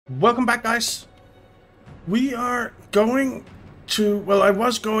Welcome back, guys. We are going to, well, I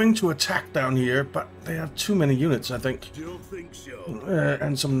was going to attack down here, but they have too many units, I think. Still think so.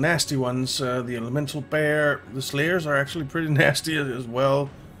 And some nasty ones. The Elemental Bear, the Slayers are actually pretty nasty as well.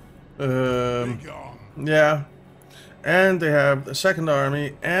 Yeah. And they have the second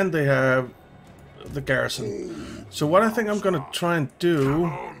army, and they have the garrison. So what I think I'm going to try and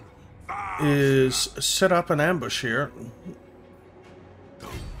do is set up an ambush here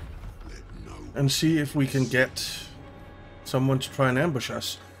and see if we can get someone to try and ambush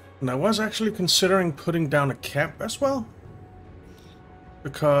us. And I was actually considering putting down a camp as well,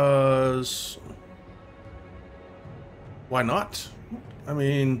 because why not? I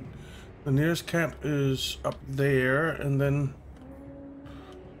mean, the nearest camp is up there, and then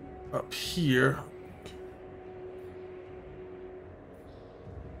up here.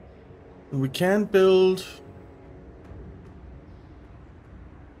 And we can build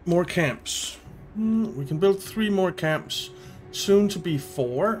more camps. We can build 3 more camps, soon to be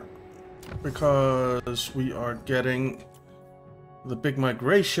 4, because we are getting the big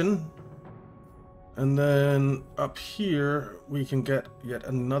migration. And then up here we can get yet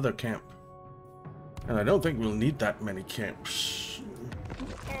another camp. And I don't think we'll need that many camps.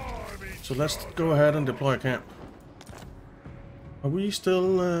 So let's go ahead and deploy a camp. Are we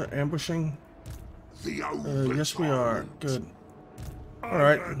still ambushing? Yes, we are. Good.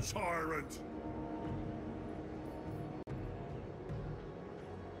 Alright.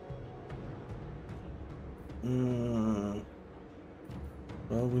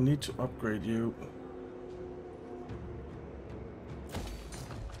 Well, we need to upgrade you.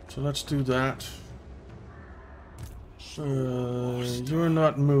 So let's do that. You're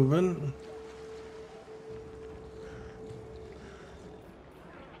not moving.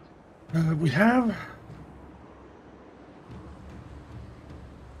 We have...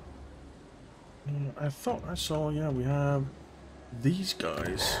 I thought I saw, yeah, we have these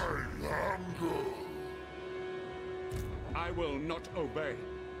guys. I will not obey.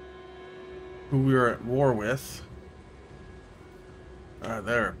 Who we are at war with.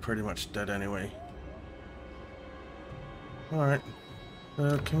 They're pretty much dead anyway. Alright.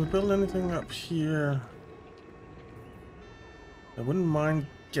 Can we build anything up here? I wouldn't mind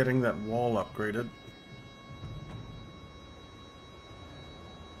getting that wall upgraded.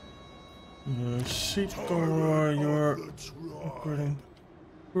 Seat door, you're upgrading.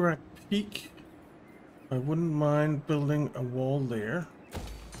 We're at peak. I wouldn't mind building a wall there.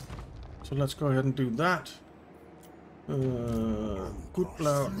 So let's go ahead and do that.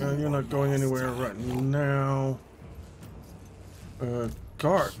 Goodblow, you're not going anywhere right now.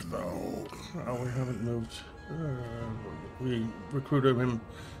 Guard, though. Oh, we haven't moved. We recruited him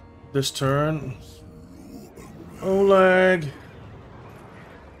this turn. Oleg.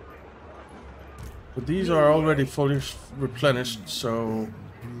 But these are already fully replenished, so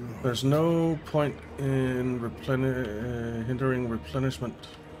there's no point in hindering replenishment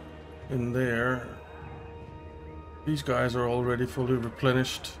in there. These guys are already fully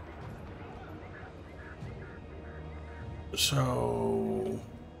replenished. So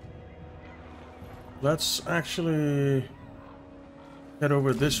let's actually head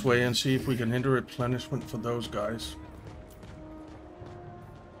over this way and see if we can hinder replenishment for those guys.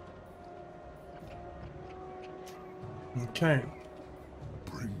 Okay.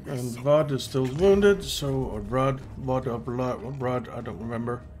 And Vod is still wounded, so, or Brad, Vod or Brad, I don't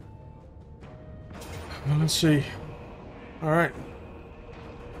remember. Well, let's see. Alright.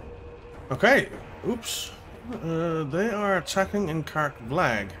 Okay. Oops. They are attacking in Kark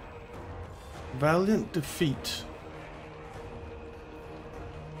Vlag. Valiant defeat.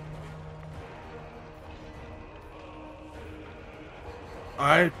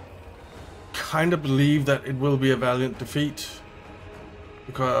 I kind of believe that it will be a valiant defeat,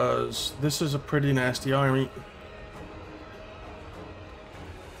 because this is a pretty nasty army.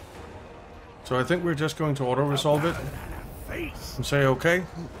 So I think we're just going to auto-resolve it and say okay.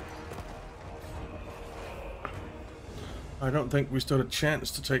 I don't think we stood a chance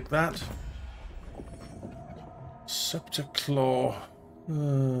to take that. Scepter Claw.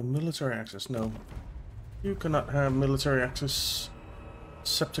 Military access, no. You cannot have military access.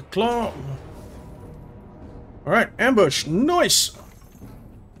 Scepter Claw. Alright, ambush. Nice!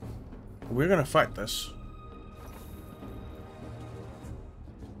 We're gonna fight this.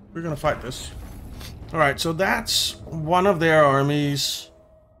 We're gonna fight this. Alright, so that's one of their armies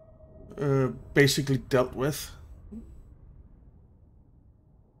basically dealt with.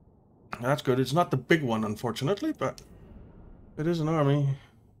 That's good. It's not the big one, unfortunately, but it is an army.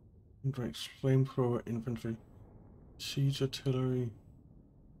 Flamethrower infantry. Siege artillery.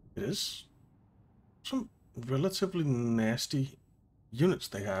 It is some relatively nasty units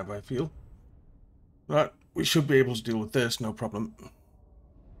they have, I feel. Right, we should be able to deal with this, no problem.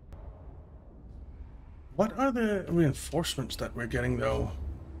 What are the reinforcements that we're getting, though?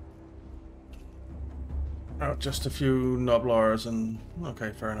 Oh, just a few Noblars and...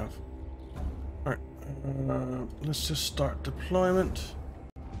 Okay, fair enough. Alright, let's just start deployment.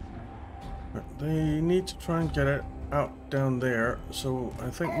 Right, they need to try and get it out down there, so I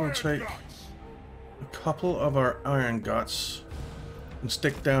think we'll take a couple of our Iron Guts and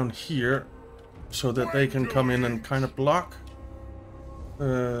stick down here so that they can come in and kind of block.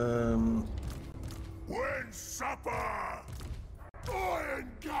 When supper,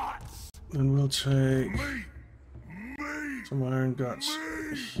 Iron Guts. Then we'll take some Iron Guts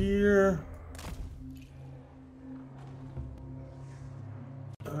here.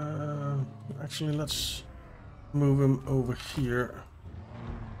 Actually, let's move him over here.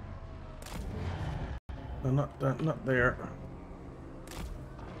 No, not that, not there.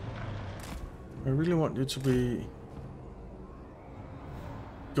 I really want you to be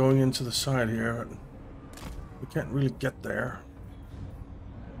going into the side here, but we can't really get there.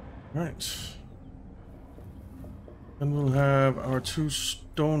 Right. Then we'll have our 2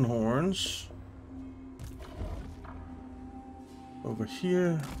 stone horns over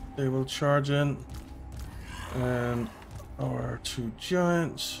here. They will charge in. And our 2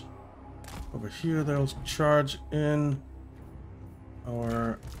 giants over here, they'll charge in.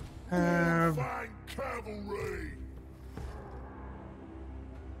 Our cavalry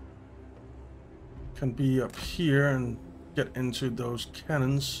can be up here and get into those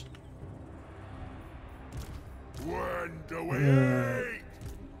cannons. When do we eat?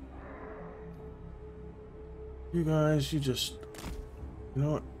 You guys, you just, you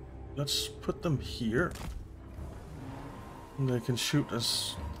know what? Let's put them here. And they can shoot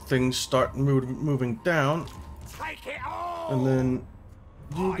as things start moving down. Take it all. And then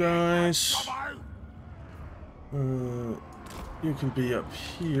you guys, you can be up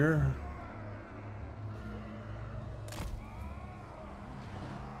here.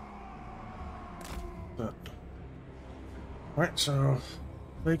 Right, so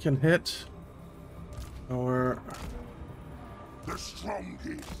they can hit our the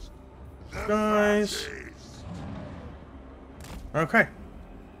strongest, the guys. fastest. Okay.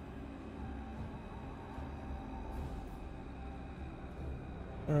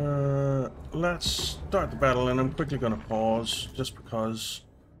 Let's start the battle, and I'm quickly gonna pause just because.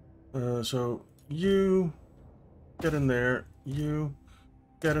 So you get in there, you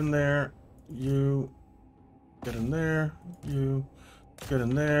get in there, you get in there, you get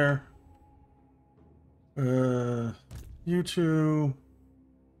in there. You two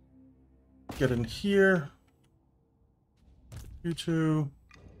get in here. You two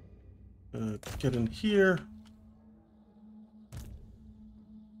get in here.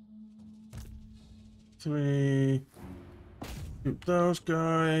 3 shoot those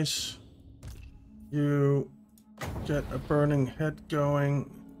guys. You get a burning head going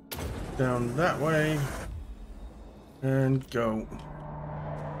down that way and go.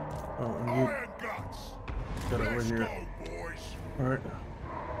 Oh, and you get over here. All right.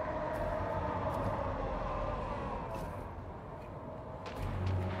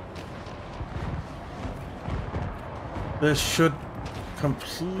 This should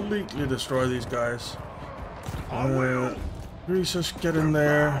completely destroy these guys. Greasus, get in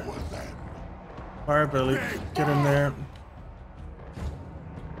there. Firebelly, get in there.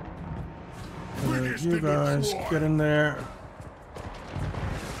 You guys, get in there.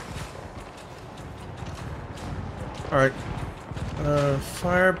 Alright.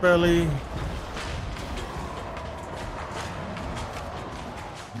 Firebelly.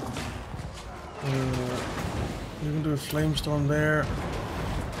 You can do a flamestorm there.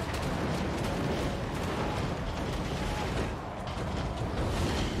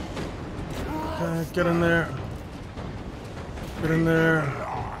 Get in there. Get in there.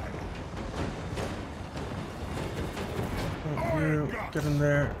 Oh, you get in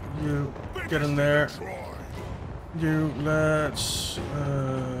there. You get in there. You let's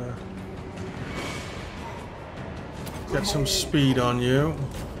get some speed on you.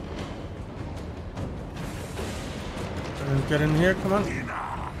 And get in here, come on.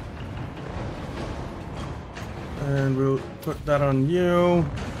 And we'll put that on you.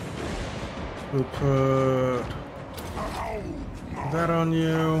 We'll put that on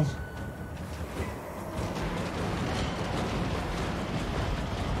you.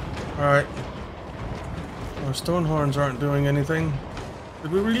 Alright. Our stone horns aren't doing anything.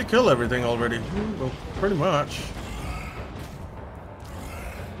 Did we really kill everything already? Well, pretty much.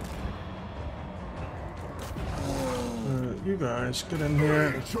 You guys, get in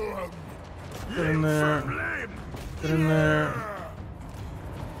here. Get in there. Get in there.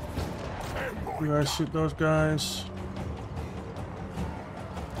 You guys shoot those guys.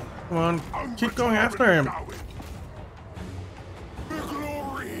 Come on, keep going after him. The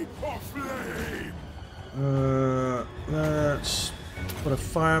glory of flame. Let's put a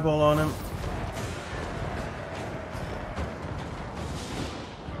fireball on him.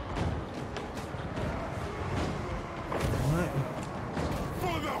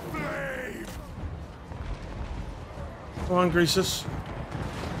 For the flame. Come on, Greasus.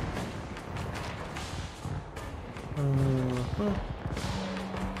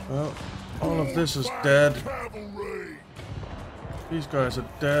 Well, all of this is dead. Cavalry. These guys are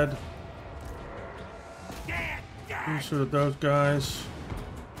dead. You shoot at those guys.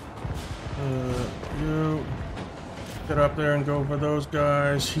 You get up there and go for those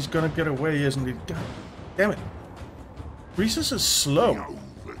guys. He's gonna get away, isn't he? God damn it. Greasus is slow.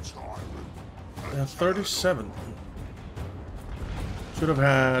 Yeah, 37. Should have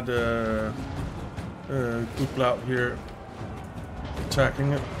had Google out here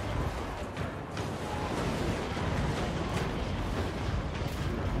attacking it.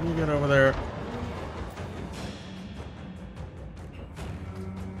 You get over there.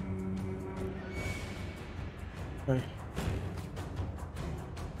 Okay.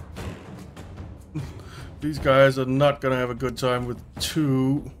 These guys are not gonna have a good time with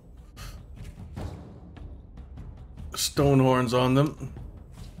 2 stone horns on them.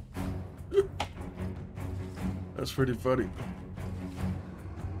 That's pretty funny.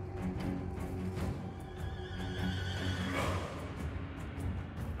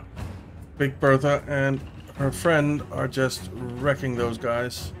 Big Bertha and her friend are just wrecking those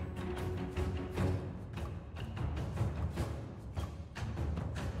guys.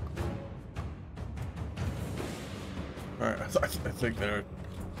 Alright, I think they're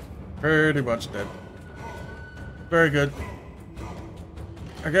pretty much dead. Very good.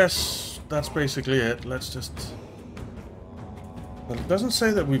 I guess that's basically it. Let's just... But it doesn't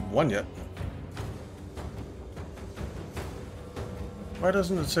say that we've won yet. Why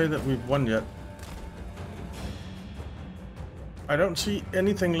doesn't it say that we've won yet? I don't see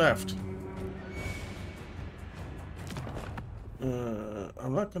anything left.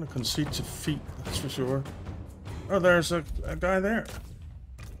 I'm not going to concede defeat, that's for sure. Oh, there's a guy there.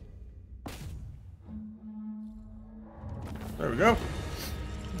 There we go.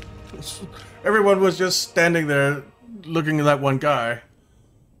 Everyone was just standing there looking at that one guy.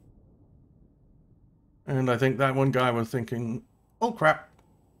 And I think that one guy was thinking, oh crap.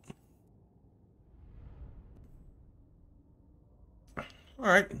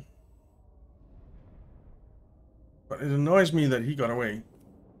 Alright. But it annoys me that he got away.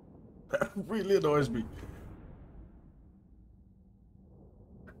 That really annoys me.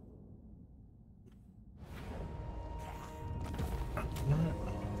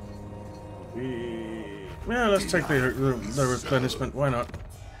 Yeah, let's take the replenishment. Why not?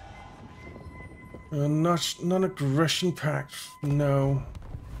 Non-aggression pact. No.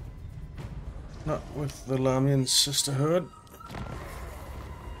 Not with the Lamian Sisterhood.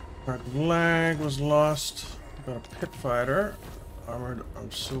 Our lag was lost. Got a pit fighter. Armored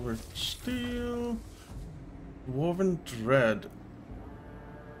on silver steel. Woven dread.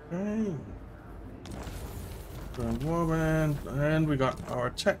 Okay. Grand woven. And we got our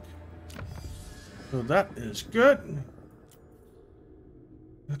tech. So that is good.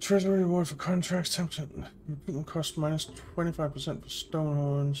 The treasury reward for contracts tempted. Recruitment cost minus 25% for stone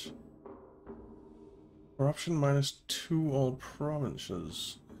horns. Corruption minus 2 all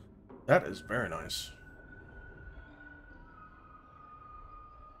provinces. That is very nice.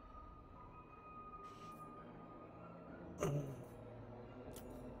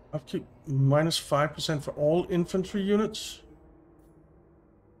 Upkeep minus 5% for all infantry units.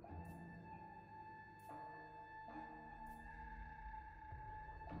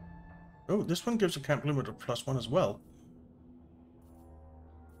 Oh, this one gives a camp limit of +1 as well.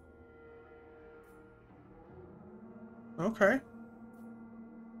 Okay.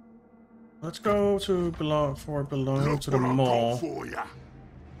 Let's go to belonging to the mall.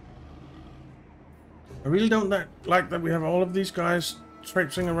 I really don't like that we have all of these guys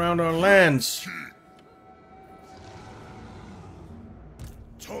traipsing around our lands.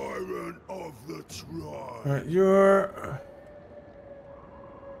 Tyrant of the tribe. Alright, you're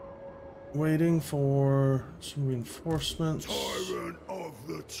waiting for some reinforcements. Tyrant of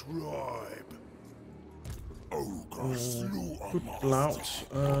the tribe. Ogre slew a Good master. blout.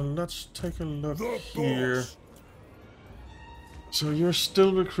 Let's take a look The here. boss. So you're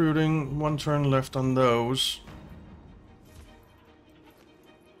still recruiting, 1 turn left on those.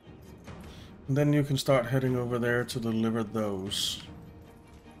 And then you can start heading over there to deliver those.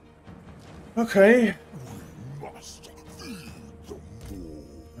 Okay. Must feed the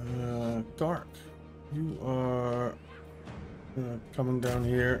more. Dark. You are coming down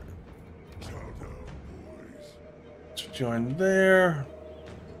here to join there.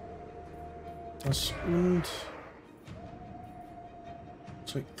 Das und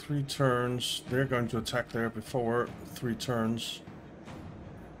take 3 turns. They're going to attack there before 3 turns.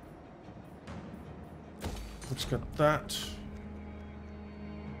 Let's get that.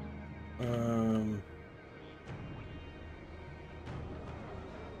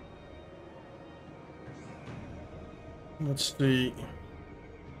 Let's see.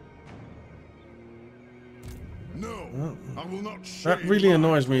 No, I will not. That really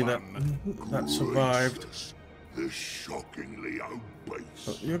annoys me that that survived. The shockingly obese.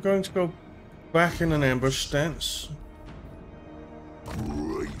 So you're going to go back in an ambush stance.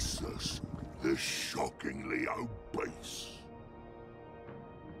 Greasus, the shockingly obese.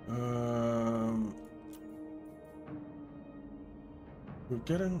 We're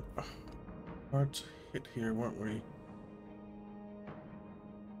getting hard to hit here, weren't we?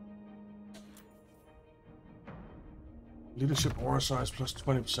 Leadership aura size plus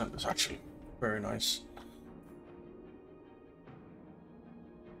 20% is actually very nice.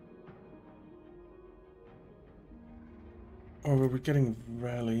 Or were we getting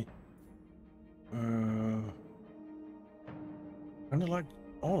rally? Kind of like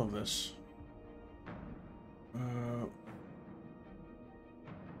all of this. I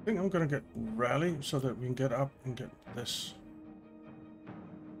think I'm gonna get rally so that we can get up and get this.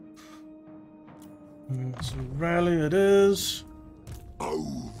 So rally it is.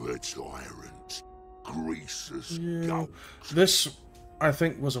 Over tyrant, Greasus Yeah. This, I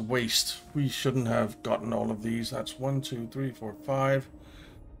think, was a waste. We shouldn't have gotten all of these. That's 1, 2, 3, 4, 5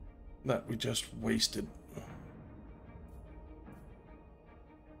 that we just wasted.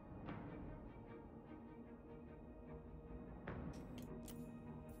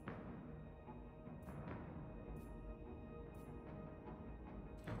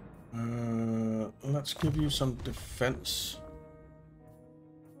 Let's give you some defense.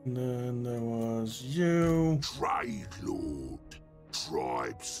 And then there was you. Trade Lord,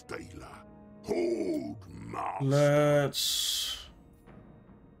 Tribe Stealer, Hold Master. Let's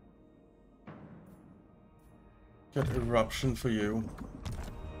get eruption for you.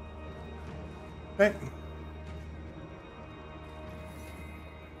 Okay.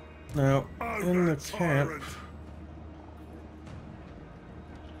 Now in the camp,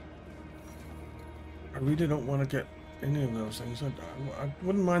 I really don't want to get any of those things. I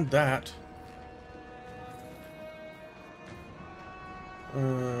wouldn't mind that.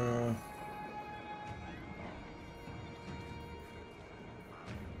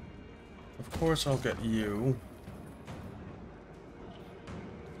 Of course I'll get you.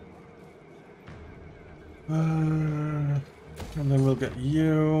 And then we'll get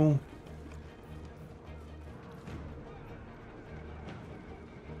you.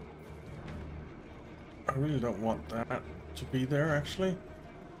 I really don't want that to be there, actually.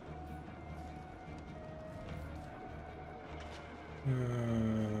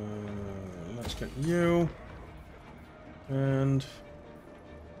 Let's get you. And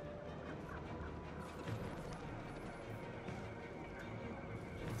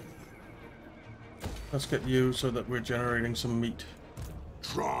let's get you so that we're generating some meat.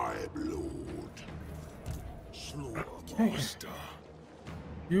 Tribe Lord, Slaughtermaster.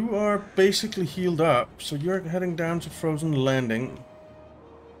 You are basically healed up, so you're heading down to Frozen Landing.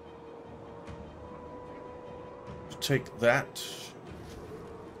 Take that.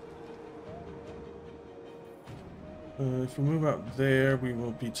 If we move out there, we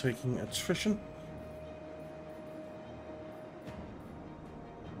will be taking attrition.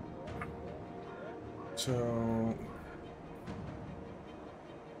 So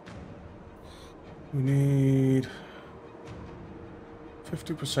we need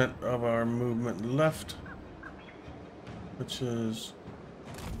 50% of our movement left, which is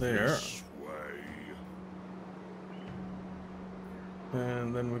there.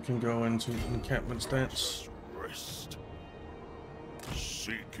 And then we can go into encampment stance. Rest.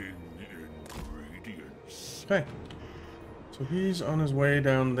 Seeking ingredients. Okay. So he's on his way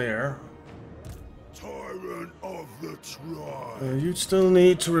down there. Tyrant of the tribe. You'd still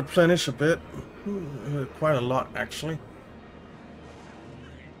need to replenish a bit. Quite a lot, actually.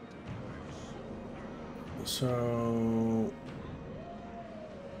 So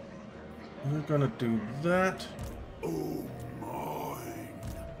we're gonna do that. Oh mine.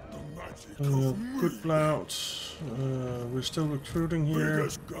 The magic of Good blout. We're still recruiting here.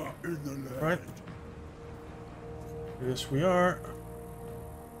 Biggest gut in the land. Right? Yes, we are.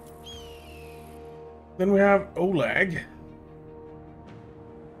 Then we have Oleg.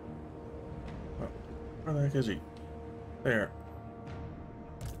 Oh, where the heck is he? There.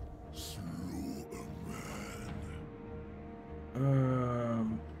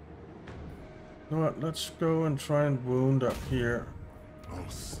 You know what? Let's go and try and wound up here. I'll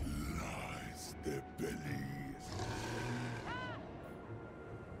slice their bellies.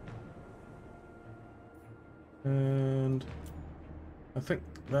 And I think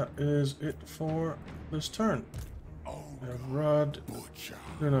that is it for this turn. Rod, Butcher.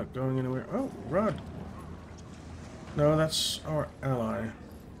 they're not going anywhere. Oh, Rod. No, that's our ally.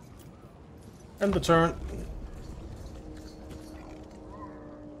 End the turn.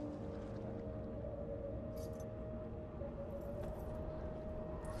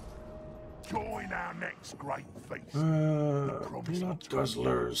 Join our next great feast. Blood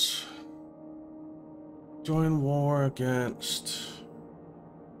Guzzlers. Join war against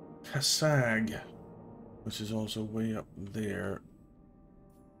Kasag, which is also way up there.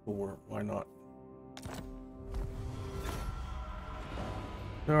 Or why not?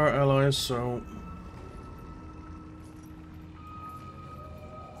 They're our allies, so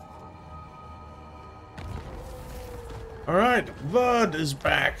alright, Vlad is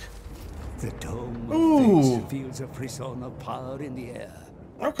back. The dome Ooh. of fate feels a frisson of power in the air.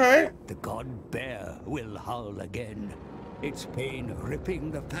 Okay. The god bear will howl again, its pain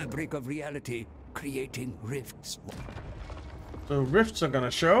ripping the fabric of reality, creating rifts. So rifts are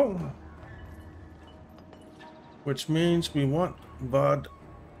gonna show, which means we want Bud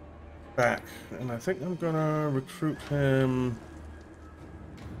back, and I think I'm gonna recruit him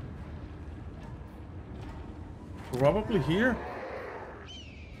probably here.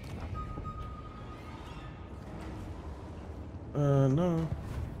 No.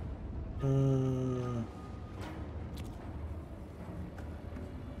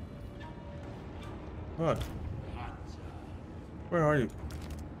 Bud, where are you?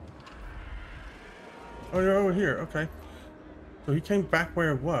 Oh, you're over here. Okay. So he came back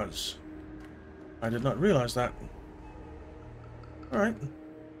where it was. I did not realize that. Alright.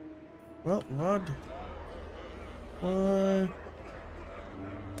 Well, Rod. Why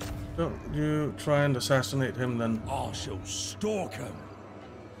don't you try and assassinate him then? I shall stalk him.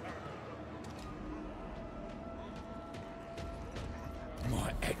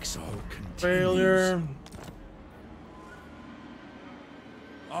 My exile continues. Failure.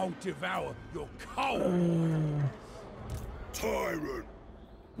 I'll devour your cold. Tyrant.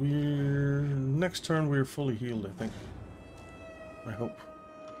 Next turn we're fully healed, I think. I hope.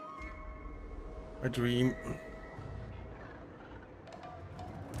 I dream.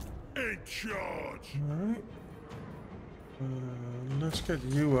 In charge. Alright. Let's get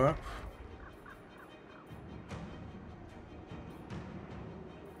you up.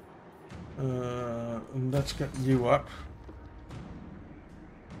 And let's get you up.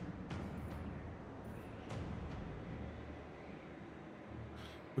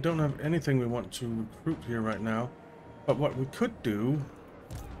 We don't have anything we want to recruit here right now, but what we could do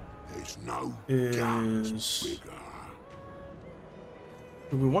There's no is... bigger.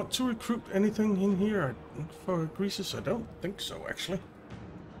 Do we want to recruit anything in here for Greasus? I don't think so, actually.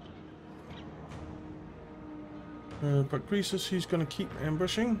 But Greasus, he's going to keep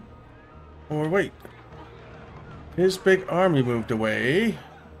ambushing. Or wait. His big army moved away.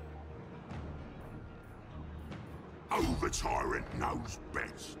 Oh, the tyrant knows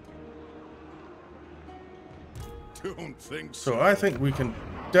best. Don't think so. So I think we can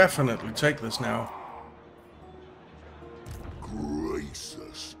definitely take this now.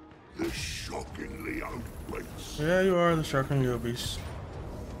 Greasus, the shockingly obese. Yeah, you are the shockingly obese.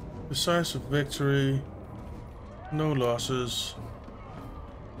 Decisive victory. No losses.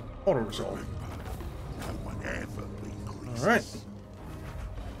 Auto resolve. No one ever beat Greasus. Alright.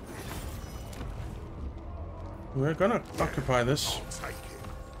 We're gonna occupy this. Take it.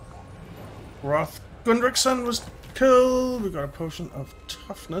 Roth Gundrickson was killed. We got a potion of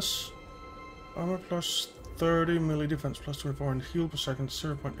toughness. Armor plus 30, melee defense plus 24, and heal per second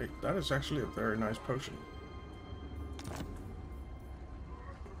 0.8. That is actually a very nice potion.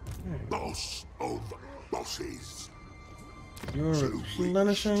 Boss of bosses. You're Too rich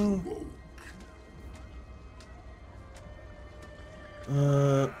replenishing. to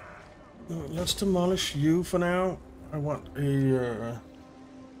walk. Let's demolish you for now. I want a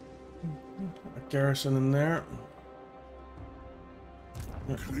garrison in there.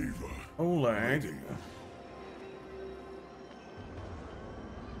 Cleaver. Oleg.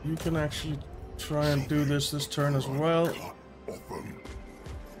 You can actually try and do this turn as well. Cut off 'em.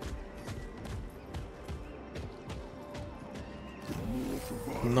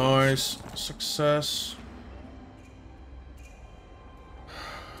 Nice. Success.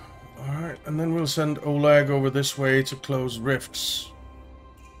 Alright, and then we'll send Oleg over this way to close rifts.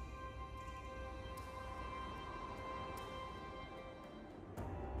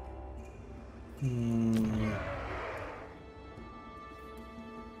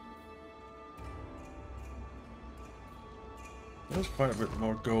 There's quite a bit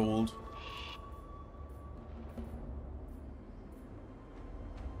more gold.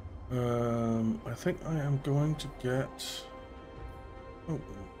 I think I am going to get... Oh.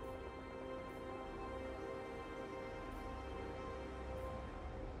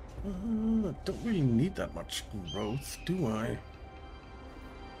 I don't really need that much growth, do I?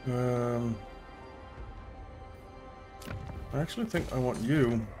 I actually think I want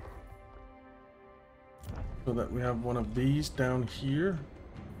you. So that we have one of these down here.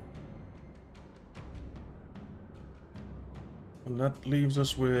 And that leaves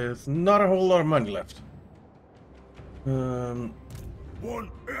us with not a whole lot of money left. Want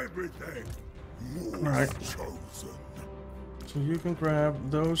everything. Yours Alright. chosen. So you can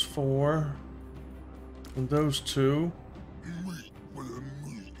grab those 4 and those 2. Meet with a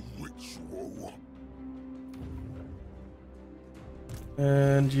meat ritual.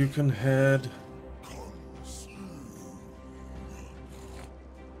 And you can head...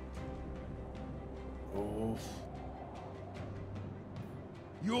 Oh,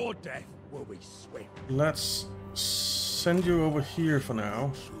 Your death will be swift. let's send you over here for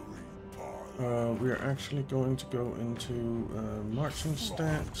now. We are actually going to go into marching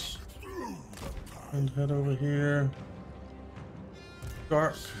stance and head over here.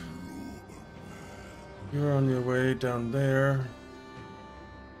 Dark, you're on your way down there.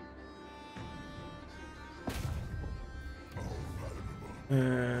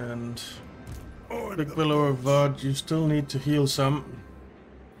 And Big Willow of Vod, you still need to heal some.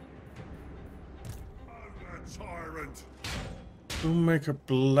 Tyrant. Make a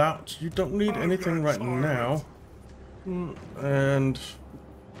blout. You don't need anything right now. And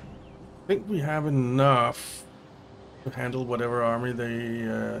I think we have enough to handle whatever army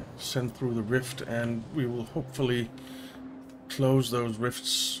they send through the rift, and we will hopefully close those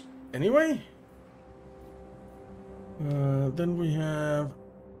rifts anyway. Then we have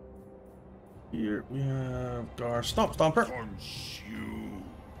here we have our Stomp Stomper. Consume.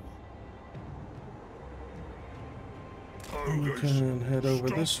 We can head over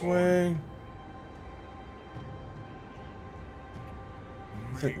this way.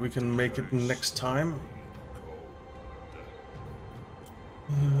 I think we can make it next time.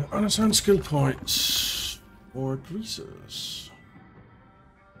 Unassigned skill points for Greasus.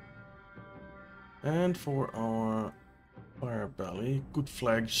 And for our Fire Belly, Good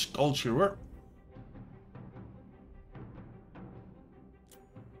Flag Sculpture.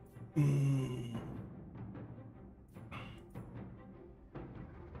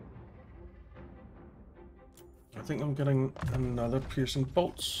 I think I'm getting another piercing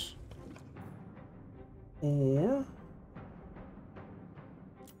bolts. Or...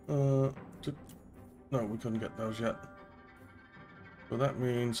 no, we couldn't get those yet. So that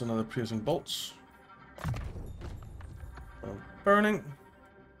means another piercing bolts. Burning.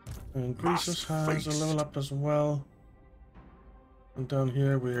 And Greasus has a level up as well. And down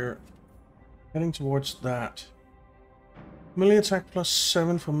here we're heading towards that. Melee attack plus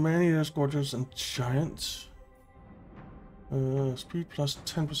 7 for man-eaters, gorgers, and giants. Speed plus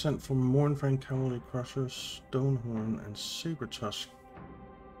 10% for Mournfang, Cavalry Crushers, Stonehorn, and Saber Tusk.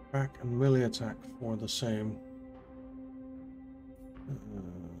 Back and melee attack for the same.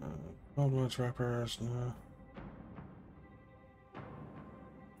 Goblin Trappers, no.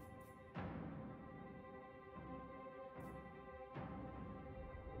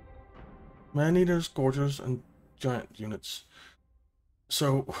 Man-eaters, gorgers, and giant units.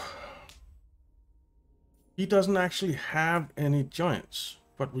 So he doesn't actually have any giants,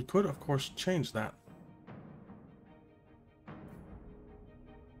 but we could of course change that.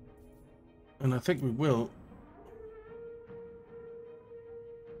 And I think we will.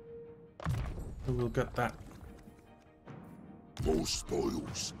 And we'll get that. More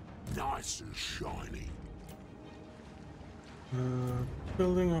spoils. Nice and shiny.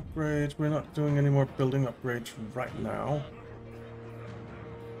 Building upgrades. We're not doing any more building upgrades right now.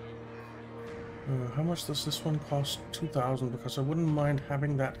 How much does this one cost? 2,000, because I wouldn't mind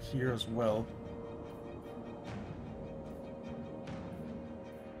having that here as well.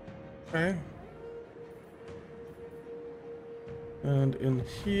 Okay. And in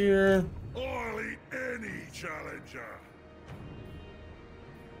here... I'll eat any challenger.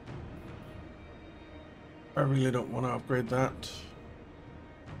 I really don't want to upgrade that.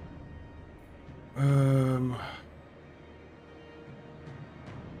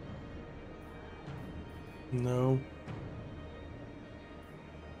 No.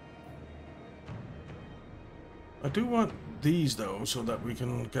 I do want these though, so that we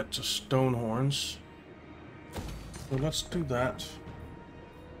can get to stone horns. So let's do that.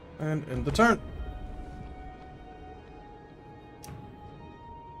 And end the turn.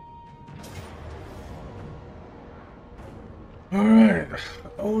 Alright.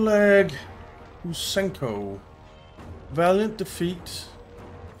 Oleg Usenko. Valiant defeat,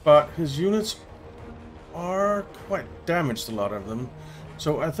 but his units are quite damaged, a lot of them.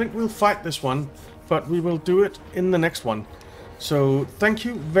 So I think we'll fight this one, but we will do it in the next one. So thank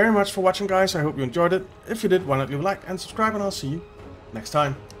you very much for watching, guys. I hope you enjoyed it. If you did, why not leave a like and subscribe, and I'll see you next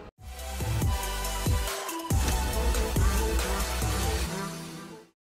time.